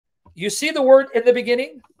You see the word in the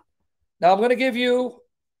beginning? Now I'm going to give you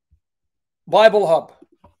Bible Hub.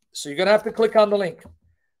 So you're going to have to click on the link.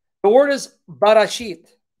 The word is Barashit.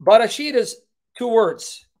 Barashit is 2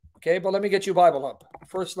 words. Okay, but let me get you Bible Hub.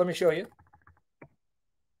 First, let me show you.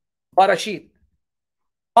 Barashit.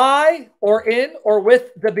 By or in or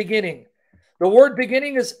with the beginning. The word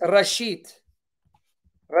beginning is Rashit.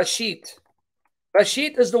 Rashit.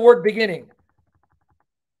 Rashit is the word beginning.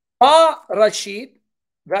 Ba Rashit,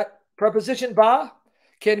 that preposition ba,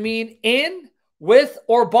 can mean in, with,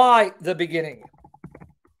 or by the beginning.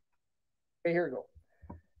 Okay, here we go.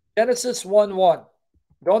 Genesis 1:1.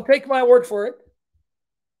 Don't take my word for it.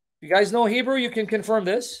 If you guys know Hebrew, you can confirm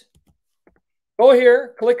this. Go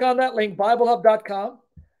here, click on that link, BibleHub.com.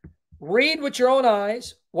 Read with your own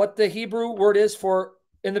eyes what the Hebrew word is for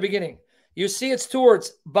in the beginning. You see it's 2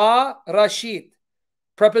 words, ba Rashit.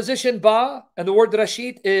 Preposition ba, and the word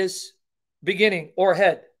Rashit is beginning or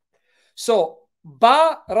head. So,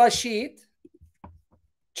 ba Rashit,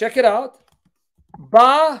 check it out.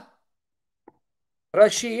 Ba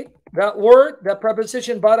Rashit, that word, that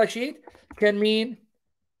preposition ba Rashit, can mean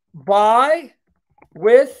by,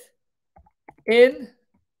 with, in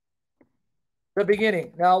the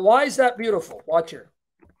beginning. Now, why is that beautiful? Watch here.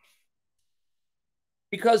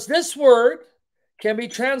 Because this word can be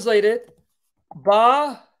translated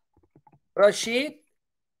ba Rashit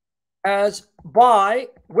as by,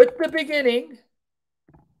 with the beginning,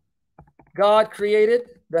 God created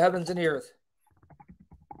the heavens and the earth.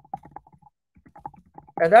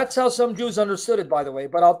 And that's how some Jews understood it, by the way,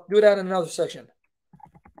 but I'll do that in another section.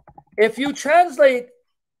 If you translate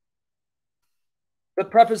the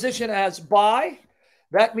preposition as by,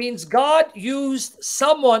 that means God used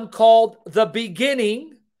someone called the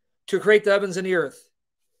beginning to create the heavens and the earth.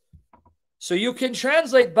 So you can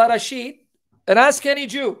translate Barashit and ask any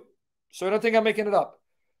Jew. So I don't think I'm making it up.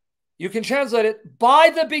 You can translate it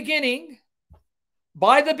by the beginning.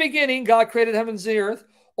 By the beginning, God created heavens and the earth,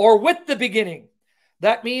 or with the beginning.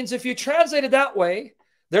 That means if you translate it that way,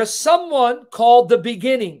 there's someone called the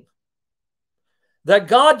beginning that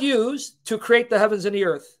God used to create the heavens and the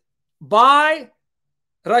earth. By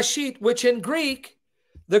Rashit, which in Greek,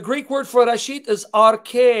 the Greek word for Rashit is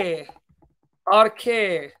arche.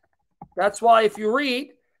 Arche. That's why if you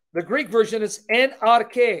read, the Greek version is en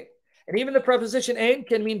arche. And even the preposition en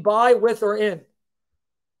can mean by, with, or in.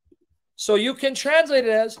 So you can translate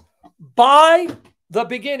it as by the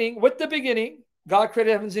beginning, with the beginning, God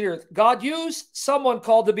created heavens and the earth. God used someone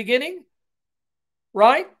called the beginning,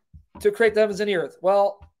 right, to create the heavens and the earth.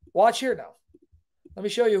 Well, watch here now. Let me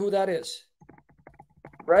show you who that is.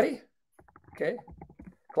 Ready? Okay.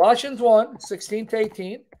 Colossians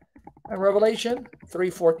 1:16-18 and Revelation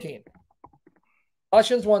 3:14.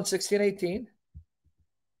 Colossians 1:16-18.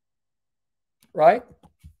 Right?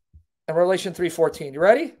 And Revelation 3:14. You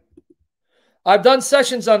ready? I've done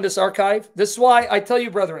sessions on this archive. This is why I tell you,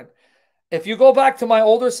 brethren, if you go back to my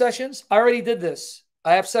older sessions, I already did this.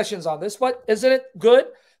 I have sessions on this, but isn't it good?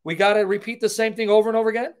 We got to repeat the same thing over and over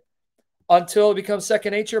again until it becomes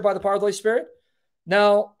second nature by the power of the Holy Spirit.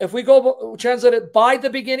 Now, if we go translate it by the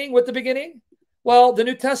beginning, with the beginning, well, the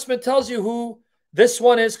New Testament tells you who this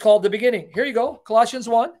one is called the beginning. Here you go. Colossians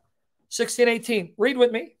 1:16-18. Read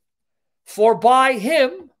with me. For by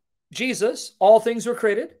him, Jesus, all things were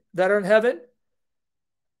created that are in heaven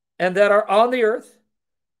and that are on the earth,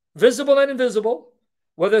 visible and invisible,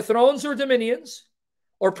 whether thrones or dominions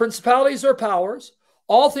or principalities or powers,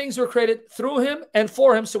 all things were created through him and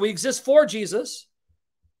for him. So we exist for Jesus.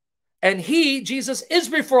 And he, Jesus, is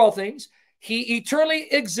before all things. He eternally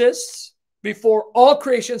exists before all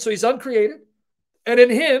creation, so he's uncreated. And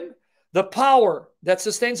in him, the power that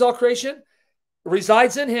sustains all creation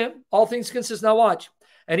resides in him. All things consist. Now watch.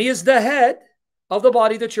 And he is the head of the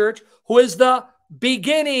body, the church, who is the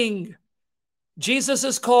beginning. Jesus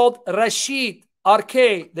is called Rashit,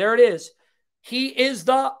 Arche. There it is. He is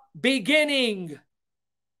the beginning.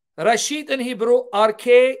 Rashit in Hebrew,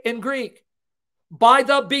 Arche in Greek. By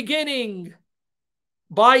the beginning,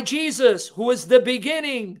 by Jesus, who is the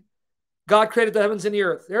beginning, God created the heavens and the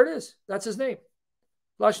earth. There it is. That's his name.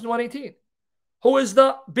 Colossians 1:18. Who is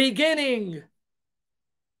the beginning?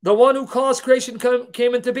 The one who caused creation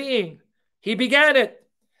came into being. He began it,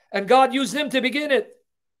 and God used him to begin it.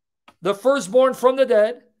 The firstborn from the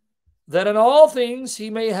dead, that in all things he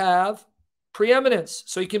may have preeminence,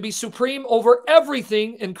 so he can be supreme over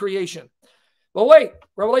everything in creation. But wait,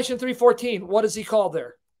 Revelation 3:14, what is he called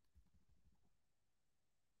there?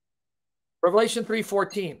 Revelation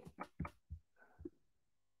 3:14.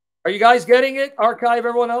 Are you guys getting it? Archive,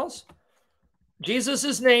 everyone else?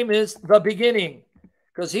 Jesus' name is the beginning.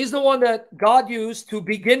 because he's the one that God used to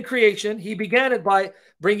begin creation. He began it by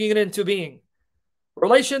bringing it into being.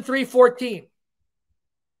 Revelation 3:14.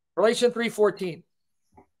 Revelation 3:14.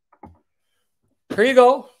 Here you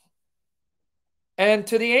go. And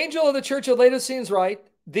to the angel of the church of Laodiceans write,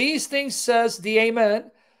 these things says the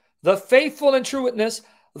Amen, the faithful and true witness,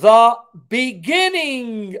 the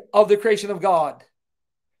beginning of the creation of God.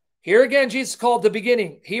 Here again, Jesus called the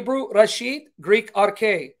beginning. Hebrew, Rashid, Greek,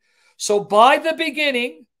 Arche. So by the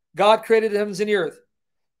beginning, God created the heavens and the earth.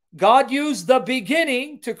 God used the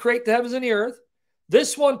beginning to create the heavens and the earth.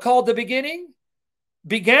 This one called the beginning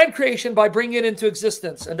began creation by bringing it into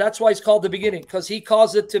existence. And that's why it's called the beginning, because he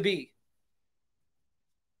caused it to be.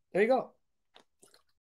 There you go.